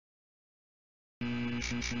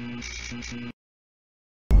Wow,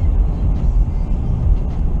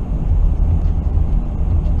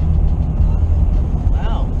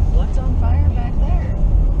 what's on fire back there?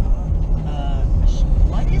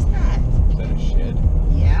 What is that? Is that a shed?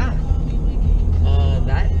 Yeah.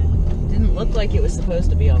 That didn't look like it was supposed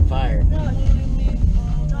to be on fire. No,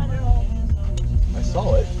 not at all. I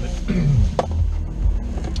saw it, but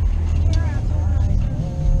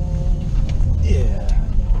yeah.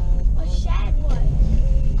 A shed was.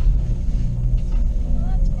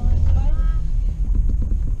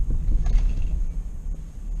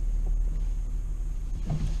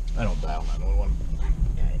 I don't dial 911.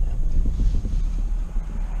 Yeah, I know.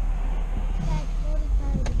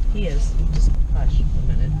 Dad, He is. Just hush a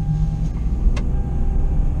minute.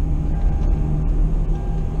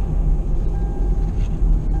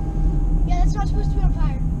 yeah, that's not supposed to be on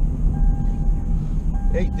fire.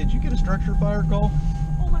 Hey, did you get a structure fire call?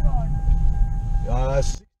 Oh my god.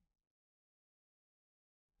 What's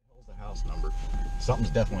the house number? Something's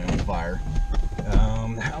definitely on fire.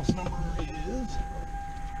 The house number is.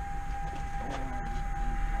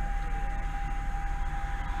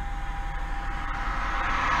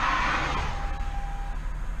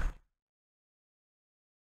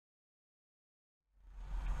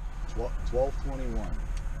 Well, 1221.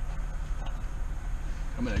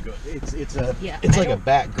 I'm gonna go. It's like a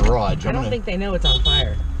back garage. I don't think they know it's on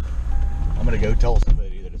fire. I'm gonna go tell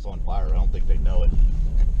somebody that it's on fire. I don't think they know it.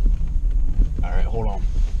 All right, hold on.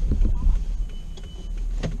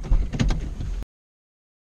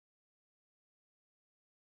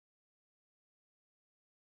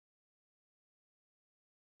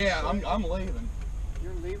 Yeah, I'm leaving.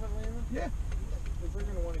 You're leaving? Yeah. Because they're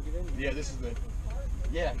going to want to get in here. Yeah, this is the.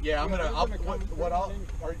 Yeah. I'm gonna. Are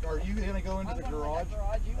you gonna go into the garage?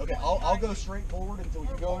 Okay, I'll go straight forward until you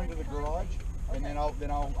go into the garage, and then I'll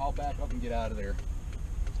back up and get out of there.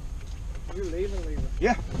 You're leaving?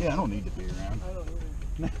 Yeah. I don't need to be around. I don't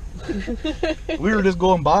either. We were just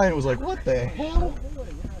going by and it was like, what the hell?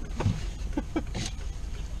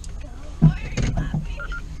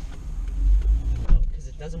 Because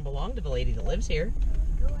it doesn't belong to the lady that lives here.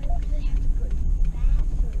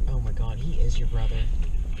 Oh my god, he is your brother.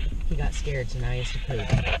 He got scared, so now he has to poop.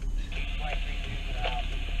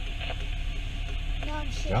 No, I'm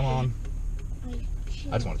shaking. Come on. I'm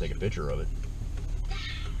shaking. I just want to take a picture of it.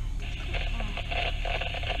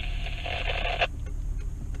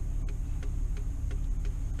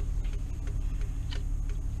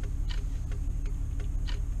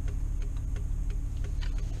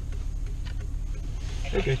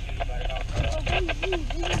 Okay.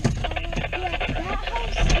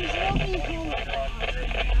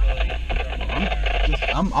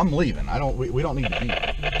 I'm leaving. We don't need to be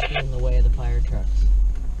here. You're just getting in the way of the fire trucks.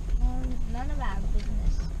 None of our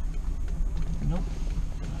business. Nope.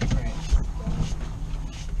 Alright.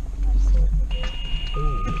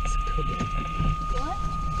 Ooh, it's cooking. What?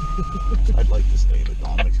 I'd like to stay, but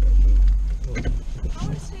Dominic's got to move. I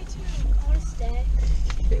want to stay too. I want to stay.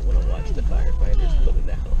 They want to watch the firefighters put it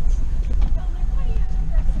out.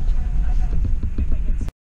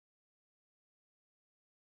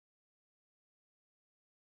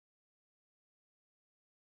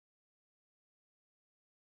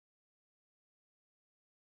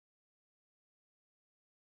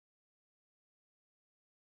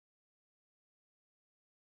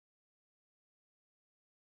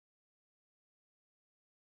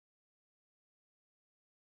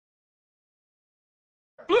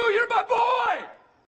 Blue, you're my boy!